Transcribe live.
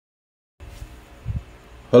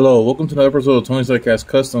Hello, welcome to another episode of Tony's Diecast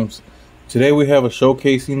Customs. Today we have a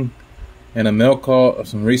showcasing and a mail call of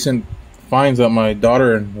some recent finds that my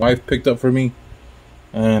daughter and wife picked up for me,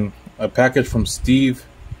 and a package from Steve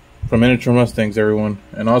from Miniature Mustangs, everyone,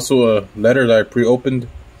 and also a letter that I pre-opened.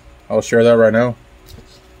 I'll share that right now.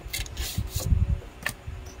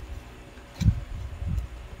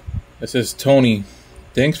 It says, Tony,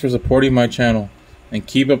 thanks for supporting my channel and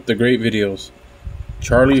keep up the great videos.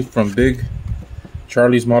 Charlie from Big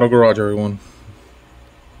Charlie's Model Garage, everyone.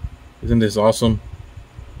 Isn't this awesome?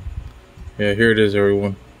 Yeah, here it is,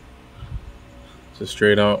 everyone. Just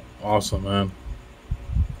straight out awesome, man.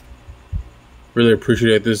 Really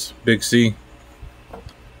appreciate this, Big C.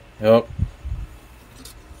 Yep.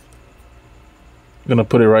 I'm gonna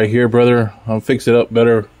put it right here, brother. I'll fix it up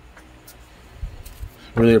better.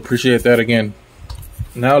 Really appreciate that again.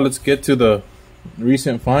 Now let's get to the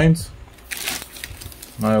recent finds.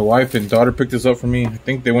 My wife and daughter picked this up for me. I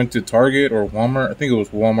think they went to Target or Walmart. I think it was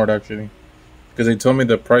Walmart, actually, because they told me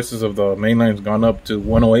the prices of the main line's gone up to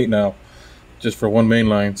 $108 now, just for one main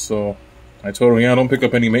line. So I told them, yeah, don't pick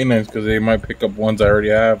up any main lines because they might pick up ones I already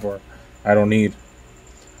have or I don't need.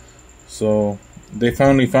 So they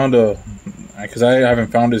finally found a, because I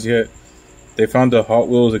haven't found this yet, they found a Hot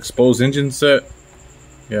Wheels exposed engine set.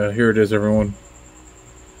 Yeah, here it is, everyone.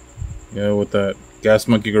 Yeah, with that Gas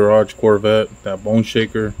Monkey Garage Corvette, that bone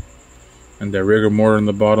shaker, and that rigor mortar in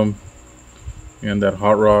the bottom, and that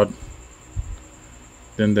hot rod,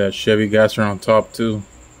 then that Chevy gasser on top too.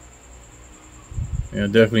 Yeah,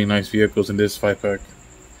 definitely nice vehicles in this 5-pack.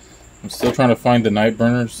 I'm still trying to find the night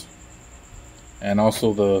burners, and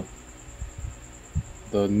also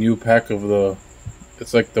the new pack of the,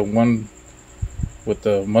 it's like the one with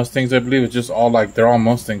the Mustangs, I believe. It's just all like, they're all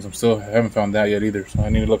Mustangs. I haven't found that yet either, so I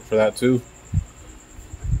need to look for that too.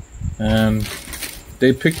 And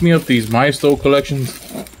they picked me up these Milestone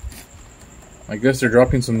collections. I guess they're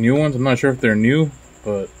dropping some new ones. I'm not sure if they're new,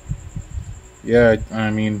 but yeah, I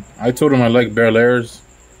mean, I told them I like Bel Airs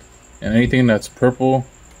and anything that's purple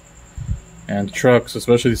and trucks,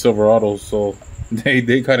 especially Silverados. So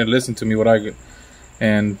they kind of listened to me what I get,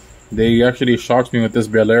 and they actually shocked me with this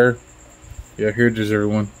Bel Air. Yeah, here it is,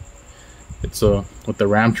 everyone. It's with the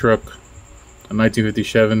Ram truck, a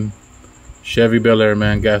 1957 Chevy Bel Air,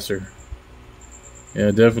 man, gasser.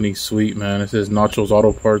 Yeah, definitely sweet, man. It says Nachos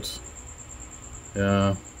Auto Parts.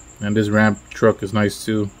 Yeah, and this Ram truck is nice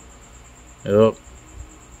too. Yep,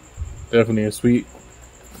 definitely a sweet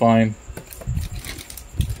find.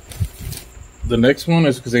 The next one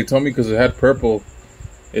is because they told me because it had purple.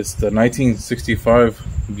 It's the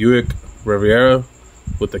 1965 Buick Riviera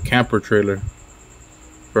with the camper trailer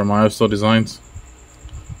from Milestone Designs.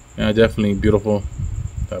 Yeah, definitely beautiful.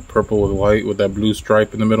 That purple with white with that blue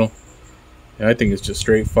stripe in the middle. Yeah, I think it's just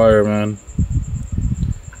straight fire, man.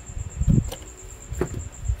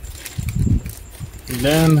 And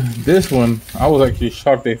then this one, I was actually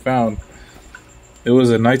shocked they found. It was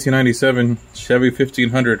a 1997 Chevy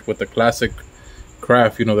 1500 with the classic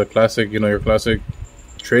craft, you know, the classic, you know, your classic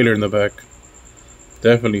trailer in the back.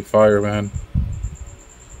 Definitely fire, man.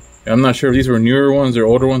 I'm not sure if these were newer ones or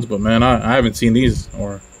older ones, but man, I haven't seen these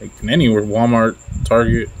or like anywhere, Walmart,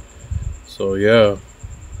 Target. So yeah,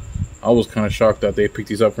 I was kind of shocked that they picked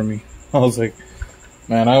these up for me. I was like,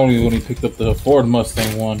 man, I only picked up the Ford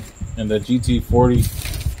Mustang one and the GT40.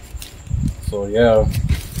 So yeah,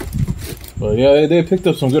 but yeah, they picked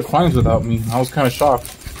up some good finds without me. I was kind of shocked.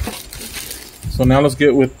 So now let's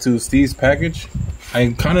get to Steve's package.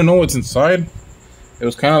 I kind of know what's inside. It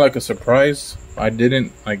was kind of like a surprise. I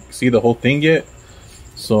didn't like see the whole thing yet,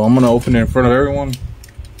 so I'm gonna open it in front of everyone.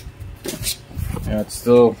 Yeah, it's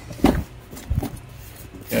still,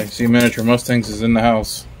 yeah, you see Miniature Mustangs is in the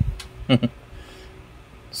house.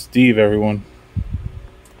 Steve, everyone.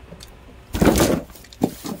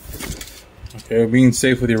 Okay, being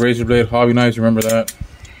safe with your razor blade hobby knives, remember that.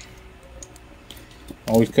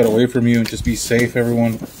 Always cut away from you and just be safe,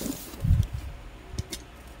 everyone.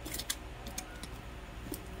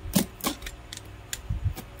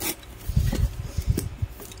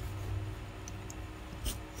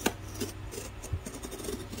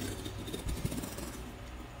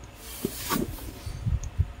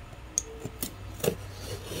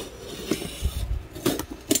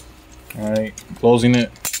 Alright, closing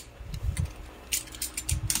it.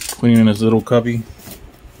 Putting in this little cubby.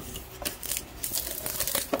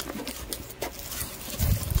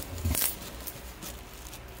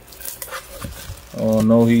 Oh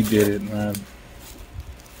no, he did it, man.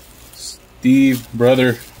 Steve,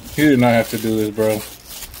 brother, you did not have to do this, bro.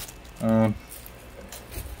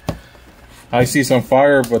 I see some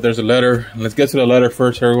fire, but there's a letter. Let's get to the letter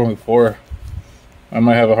first, everyone, before I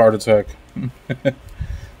might have a heart attack.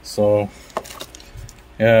 So,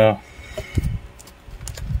 yeah.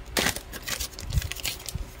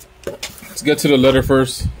 Let's get to the letter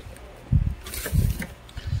first.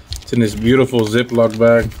 It's in this beautiful Ziploc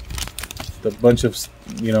bag. A bunch of,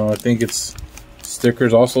 I think it's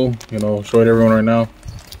stickers also. Show it everyone right now.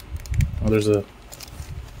 Oh, there's a...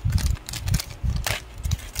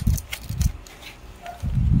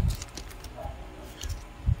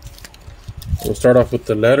 We'll start off with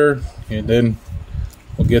the letter, and then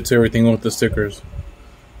we'll get to everything with the stickers.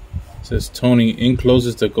 It says, Tony,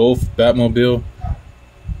 encloses the Golf Batmobile.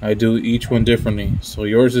 I do each one differently, so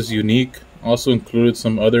yours is unique. Also included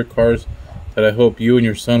some other cars that I hope you and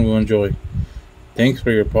your son will enjoy. Thanks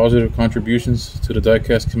for your positive contributions to the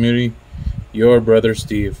Diecast community. Your brother,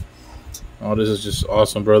 Steve. Oh, this is just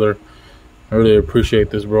awesome, brother. I really appreciate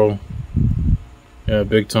this, bro. Yeah,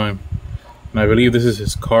 big time. And I believe this is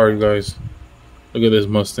his car, you guys. Look at this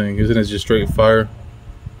Mustang. Isn't it just straight fire?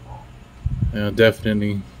 Yeah,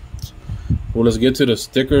 definitely. Well, let's get to the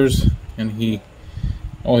stickers. And he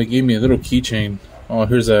gave me a little keychain. Oh,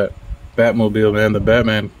 here's that Batmobile, man. The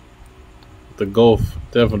Batman. The Golf.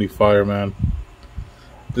 Definitely fire, man.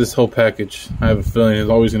 This whole package, I have a feeling it's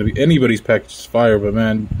always going to be anybody's package is fire. But,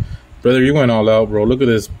 man, brother, you went all out, bro. Look at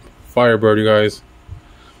this Firebird, you guys.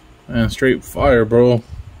 Man, straight fire, bro.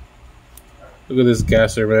 Look at this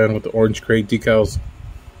gasser, man, with the orange crate decals.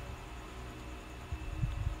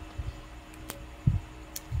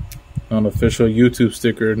 An official YouTube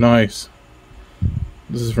sticker. Nice.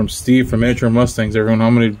 This is from Steve from Miniature Mustangs, everyone.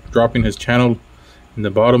 I'm going to be dropping his channel in the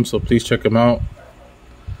bottom, so please check him out.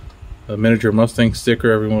 A Miniature Mustang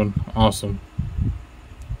sticker, everyone. Awesome.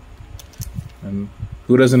 And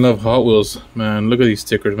who doesn't love Hot Wheels? Man, look at these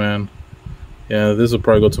stickers, man. Yeah, this will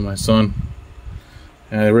probably go to my son.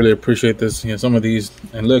 And I really appreciate this. Yeah, some of these.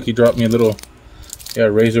 And look, he dropped me a little,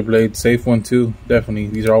 razor blade safe one too. Definitely,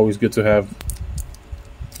 these are always good to have.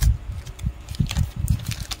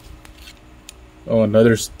 Oh,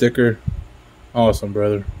 another sticker. Awesome,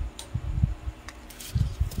 brother.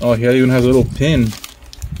 Oh, he even has a little pin.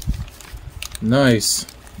 Nice.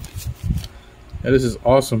 Yeah, this is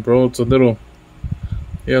awesome, bro. It's a little.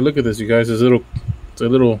 Yeah, look at this, you guys. It's a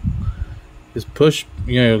little. This push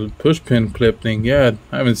pin clip thing. Yeah,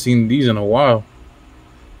 I haven't seen these in a while.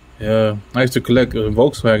 Yeah, I used to collect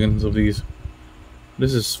Volkswagens of these.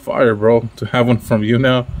 This is fire, bro. To have one from you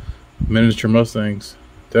now. Miniature Mustangs.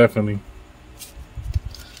 Definitely.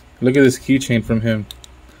 Look at this keychain from him.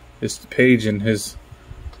 This page and his...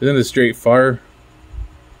 Isn't it straight fire?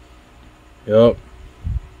 Yup.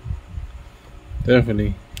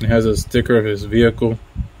 Definitely. It has a sticker of his vehicle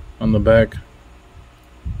on the back.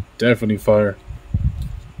 Definitely fire.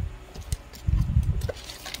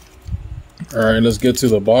 Alright, let's get to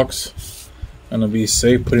the box. I'm gonna be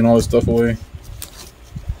safe putting all this stuff away.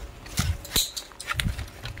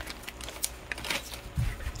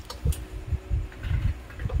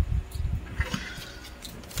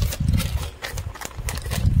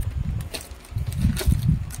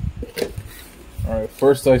 Alright,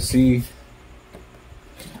 first I see...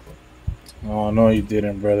 Oh, no you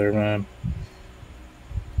didn't, brother, man.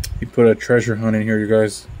 He put a treasure hunt in here, you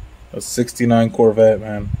guys. A 69 Corvette,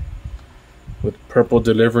 man. With purple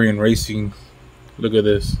delivery and racing. Look at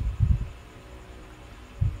this.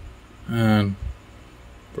 Man,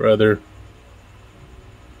 brother.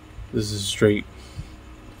 This is straight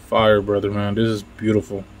fire, brother, man. This is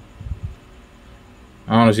beautiful.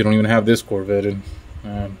 I honestly don't even have this Corvette in.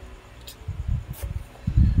 Man.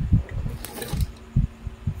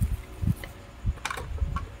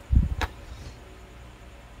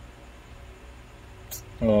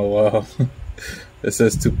 Oh, wow. It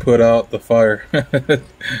says to put out the fire.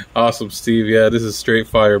 Awesome, Steve. Yeah, this is straight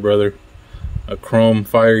fire, brother. A chrome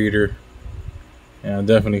fire eater. Yeah,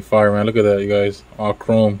 definitely fire, man. Look at that, you guys. All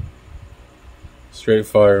chrome. Straight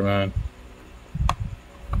fire, man.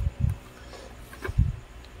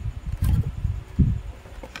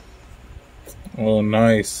 Oh,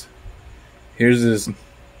 nice. Here's this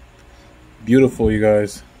beautiful, you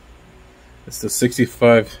guys. It's the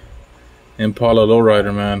 65 Impala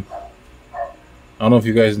lowrider, man. I don't know if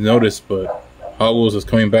you guys noticed, but Hot Wheels is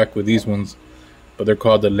coming back with these ones, but they're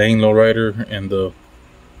called the Lane lowrider, and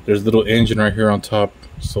there's a little engine right here on top.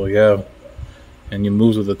 So yeah, and you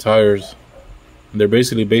moves with the tires, and they're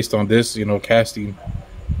basically based on this, casting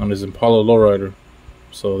on this Impala lowrider.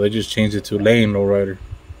 So they just changed it to Lane lowrider.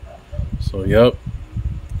 So yep,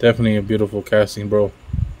 definitely a beautiful casting, bro.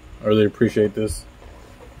 I really appreciate this.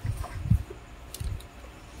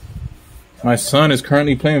 My son is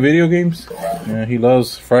currently playing video games. Yeah, he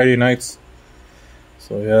loves Friday nights.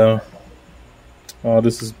 So yeah, Oh,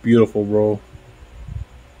 this is beautiful, bro.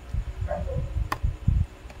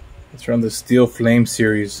 It's from the Steel Flame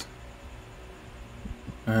series.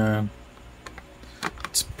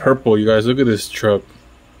 It's purple, you guys. Look at this truck.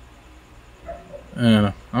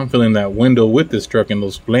 And I'm feeling that window with this truck and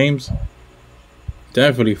those flames.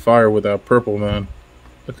 Definitely fire with that purple, man.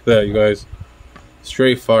 Look at that, you guys.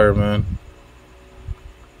 Straight fire, man.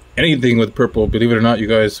 Anything with purple, believe it or not, you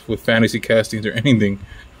guys, with fantasy castings or anything.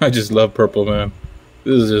 I just love purple, man.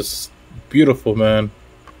 This is just beautiful, man.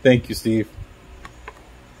 Thank you, Steve.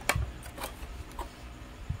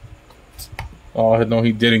 Oh, no,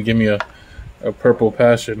 he didn't give me a purple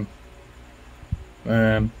passion.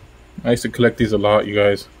 Man, I used to collect these a lot, you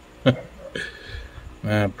guys.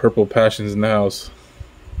 Man, purple passions in the house.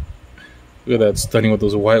 Look at that, stunning with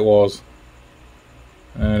those white walls.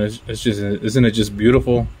 And it's just, isn't it just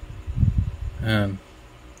beautiful? And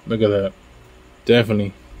look at that.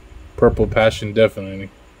 Definitely. Purple passion, definitely.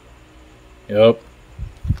 Yep.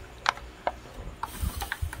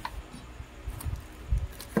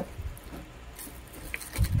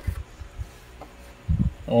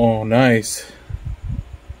 Oh, nice.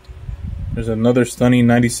 There's another stunning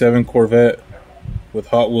 97 Corvette with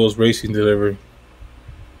Hot Wheels racing delivery.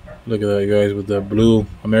 Look at that, you guys, with the blue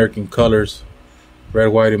American colors. Red,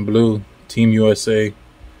 white, and blue. Team USA.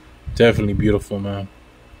 Definitely beautiful, man.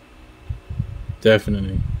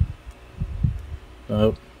 Definitely.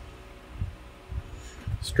 Oh.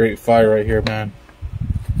 Straight fire right here, man.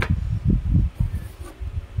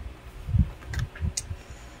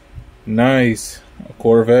 Nice. A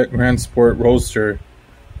Corvette Grand Sport Roadster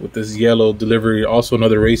with this yellow delivery. Also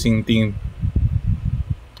another racing theme.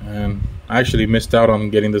 And I actually missed out on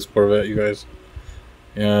getting this Corvette, you guys.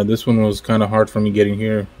 Yeah, this one was kind of hard for me getting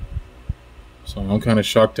here. So I'm kind of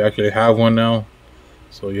shocked to actually have one now.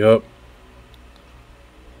 So, yup.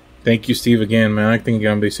 Thank you, Steve, again, man. I think I'm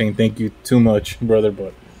going to be saying thank you too much, brother,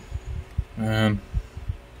 but man,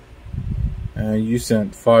 you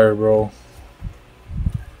sent fire, bro.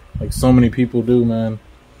 Like so many people do, man.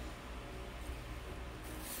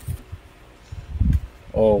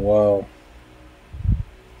 Oh, wow.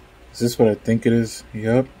 Is this what I think it is?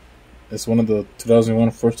 Yep. It's one of the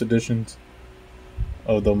 2001 first editions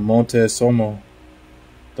of the Montezuma.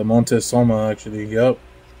 The Montezuma, actually, yep.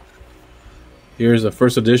 Here's the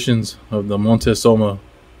first editions of the Montezuma.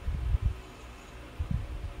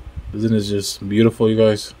 Isn't it just beautiful, you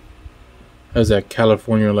guys? Has that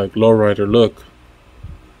California like lowrider look.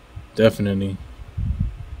 Definitely.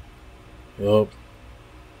 Yup.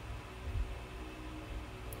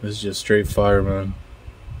 This is just straight fire, man.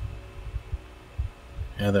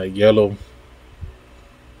 Yeah, that yellow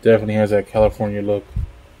definitely has that California look.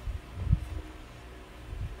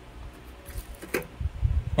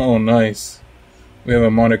 Oh, nice. We have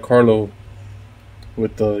a Monte Carlo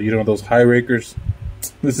with the, you know, those high rakers.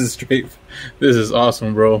 This is straight. This is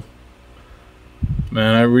awesome, bro.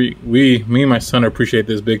 Man, me and my son appreciate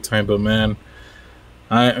this big time, but man,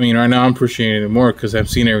 I mean, right now I'm appreciating it more because I've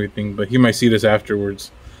seen everything. But he might see this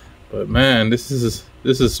afterwards. But man, this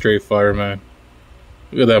is straight fire, man.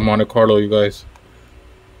 Look at that Monte Carlo, you guys.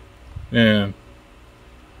 Man,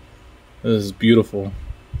 this is beautiful.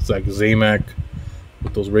 It's like Zamac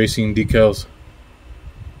with those racing decals.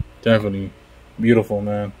 Definitely beautiful,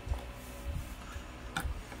 man.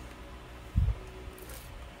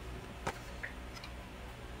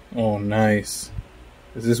 Oh, nice.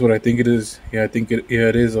 Is this what I think it is? Yeah, I think it. Yeah,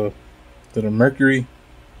 it is the Mercury.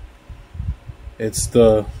 It's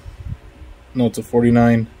the. No, it's a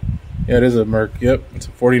 49. Yeah, it is a Merc. Yep, it's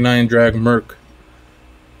a 49 drag Merc.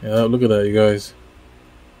 Yeah, look at that, you guys.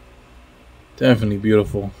 Definitely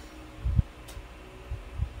beautiful.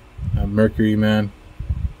 That Mercury, man.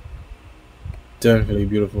 Definitely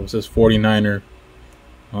beautiful. It says 49er.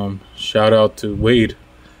 Shout out to Wade.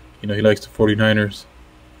 You know, he likes the 49ers.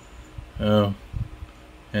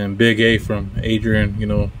 And Big A from Adrian, you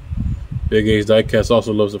know, Big A's Diecast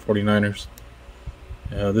also loves the 49ers.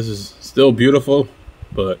 Yeah, this is still beautiful,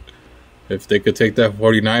 but if they could take that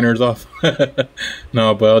 49ers off.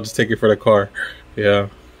 No, but I'll just take it for the car. Yeah.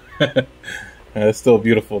 Yeah, it's still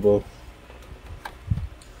beautiful, though.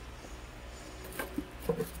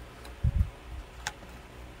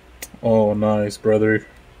 Oh, nice, brother.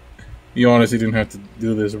 You honestly didn't have to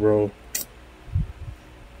do this, bro.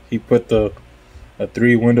 He put a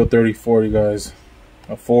 3-window 34, you guys.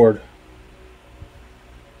 A Ford.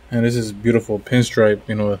 And this is beautiful pinstripe,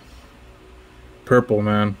 you know, purple,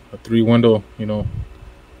 man. A 3-window, you know,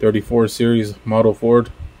 34 series model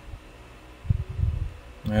Ford.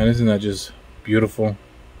 Man, isn't that just beautiful?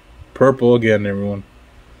 Purple again, everyone.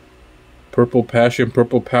 Purple passion,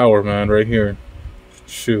 purple power, man, right here.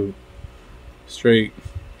 shoot, straight.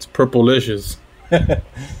 It's purplicious,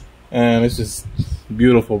 and it's just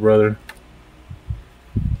beautiful, brother.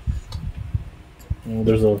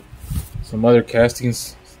 There's some other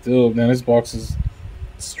castings still. Man, this box is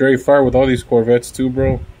straight fire with all these Corvettes too,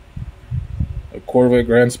 bro. A Corvette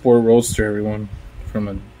Grand Sport Roadster, everyone, from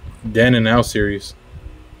a Then and Now series.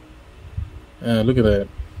 Look at that.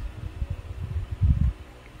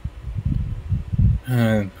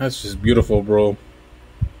 And that's just beautiful, bro.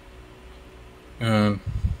 And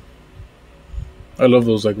I love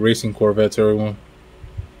those like racing Corvettes, everyone.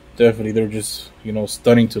 Definitely, they're just, you know,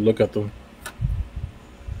 stunning to look at them.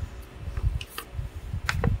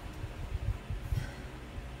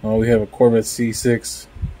 Oh, we have a Corvette C6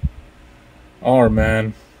 R,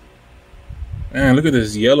 man. Man, look at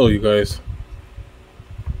this yellow, you guys.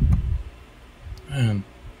 Man,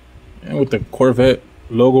 and with the Corvette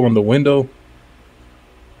logo on the window.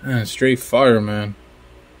 Man, straight fire, man.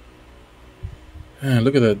 Man,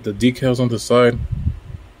 look at that, the decals on the side.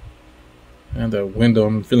 And that window,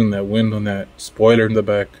 I'm feeling that window and that spoiler in the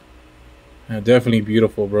back. Man, definitely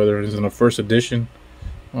beautiful, brother. This is in the first edition.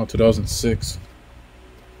 Oh, 2006.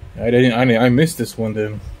 I missed this one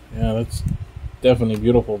then. Yeah, that's definitely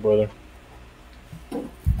beautiful, brother.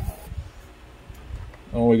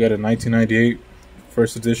 Oh, we got a 1998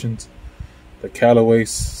 first editions. The Callaway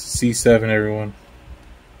C7, everyone.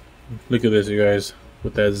 Look at this, you guys.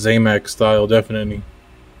 With that Zamac style, definitely.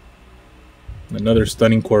 Another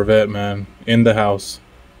stunning Corvette, man. In the house.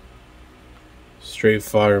 Straight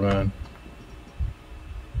fire, man.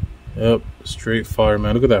 Yep, straight fire,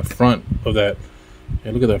 man. Look at that front of that.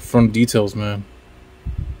 Yeah, look at that front details, man.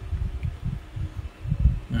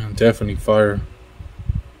 Man, definitely fire.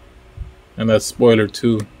 And that spoiler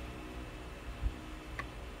too.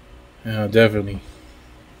 Yeah, definitely.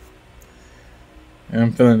 And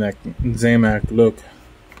I'm feeling that Zamac look.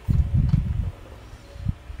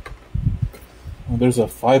 Well, there's a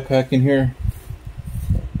 5-pack in here.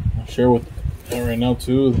 I'll share with you right now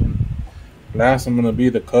too. Last, I'm gonna be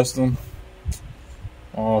the custom.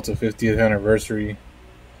 Oh, it's a 50th anniversary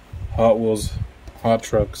Hot Wheels Hot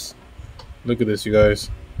Trucks. Look at this, you guys.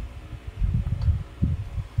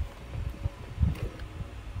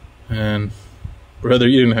 And brother,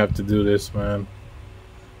 you didn't have to do this, man.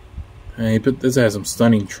 And this has some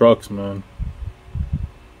stunning trucks, man.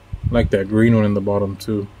 I like that green one in the bottom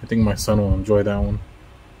too. I think my son will enjoy that one.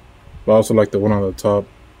 But I also like the one on the top.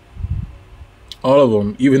 All of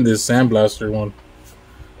them, even this Sandblaster one.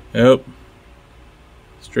 Yep.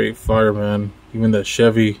 Straight fire, man. Even that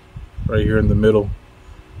Chevy right here in the middle.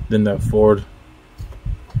 Then that Ford.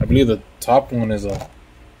 I believe the top one is a...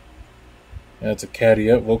 Yeah, it's a Caddy.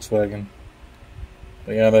 Yep, Volkswagen.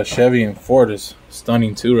 But yeah, that Chevy and Ford is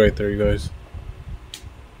stunning too right there, you guys.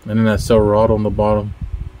 And then that Silverado on the bottom.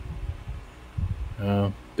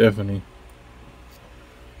 Definitely.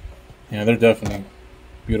 Yeah, they're definitely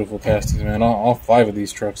beautiful castings, man. All 5 of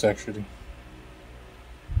these trucks, actually.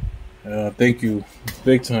 Thank you.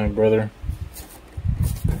 Big time, brother.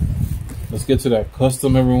 Let's get to that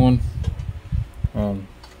custom, everyone.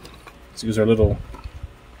 Let's use our little...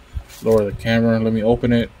 Lower the camera. Let me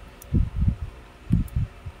open it.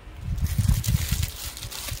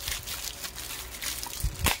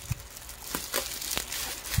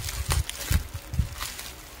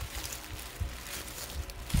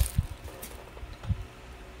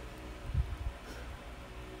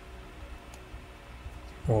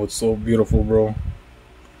 Oh, it's so beautiful, bro.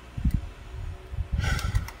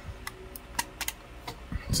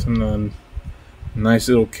 It's in a nice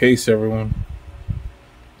little case, everyone.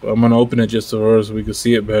 But I'm gonna open it just so we can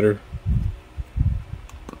see it better.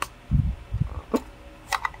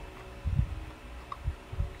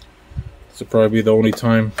 This will probably be the only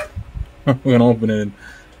time I'm gonna open it and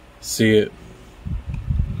see it.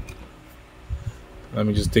 Let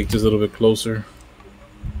me just take this a little bit closer.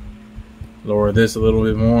 Lower this a little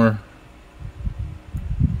bit more.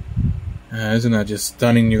 Isn't that just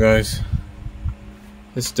stunning, you guys?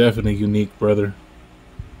 It's definitely unique, brother.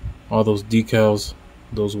 All those decals,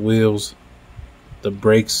 those wheels, the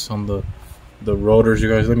brakes on the rotors, you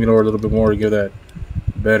guys. Let me lower a little bit more to give that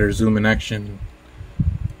better zoom in action.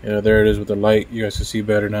 Yeah, there it is with the light. You guys can see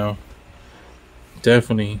better now.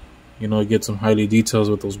 Definitely, you know, get some highly details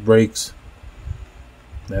with those brakes,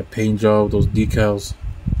 that paint job, those decals.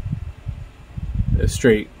 It's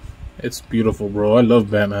straight. It's beautiful, bro. I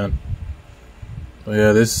love Batman. But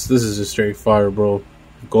yeah, this is just straight fire, bro.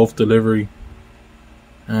 Golf delivery,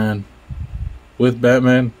 and with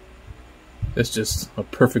Batman, it's just a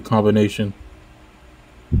perfect combination.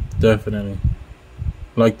 Definitely.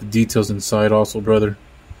 Like the details inside also, brother.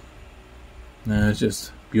 Man, it's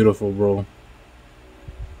just beautiful, bro.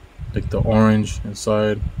 Like the orange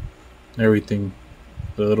inside, everything.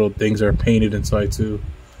 The little things are painted inside too.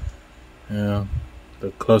 Yeah,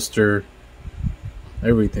 the cluster,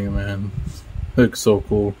 everything, man. Looks so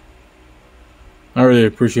cool. I really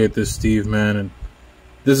appreciate this, Steve, man. And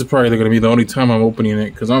this is probably going to be the only time I'm opening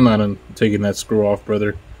it, because I'm not taking that screw off,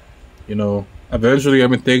 brother. You know, eventually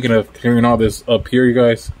I've been thinking of clearing all this up here, you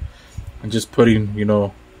guys, and just putting, you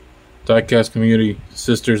know, Diecast community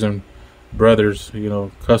sisters and brothers, you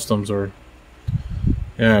know, customs, or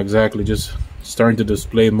yeah, exactly, just starting to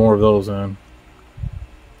display more of those, man.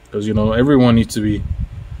 Because, you know, everyone needs to be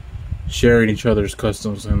sharing each other's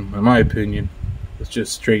customs, and in my opinion, it's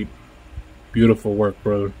just straight beautiful work,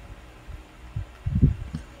 brother.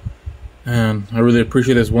 And I really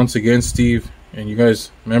appreciate this once again, Steve. And you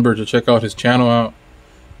guys remember to check out his channel out.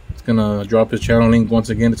 It's gonna drop his channel link once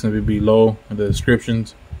again. It's gonna be below in the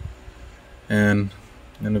descriptions. And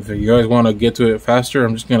if you guys want to get to it faster,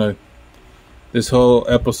 I'm just gonna, this whole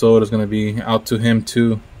episode is gonna be out to him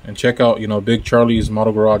too. And check out, you know, Big Charlie's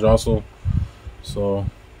Model Garage also. So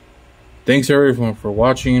thanks everyone for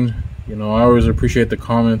watching. You know, I always appreciate the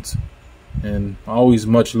comments, and always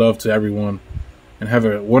much love to everyone. And have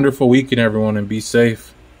a wonderful weekend, everyone, and be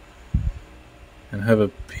safe. And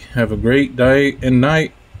have a great day and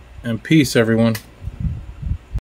night, and peace, everyone.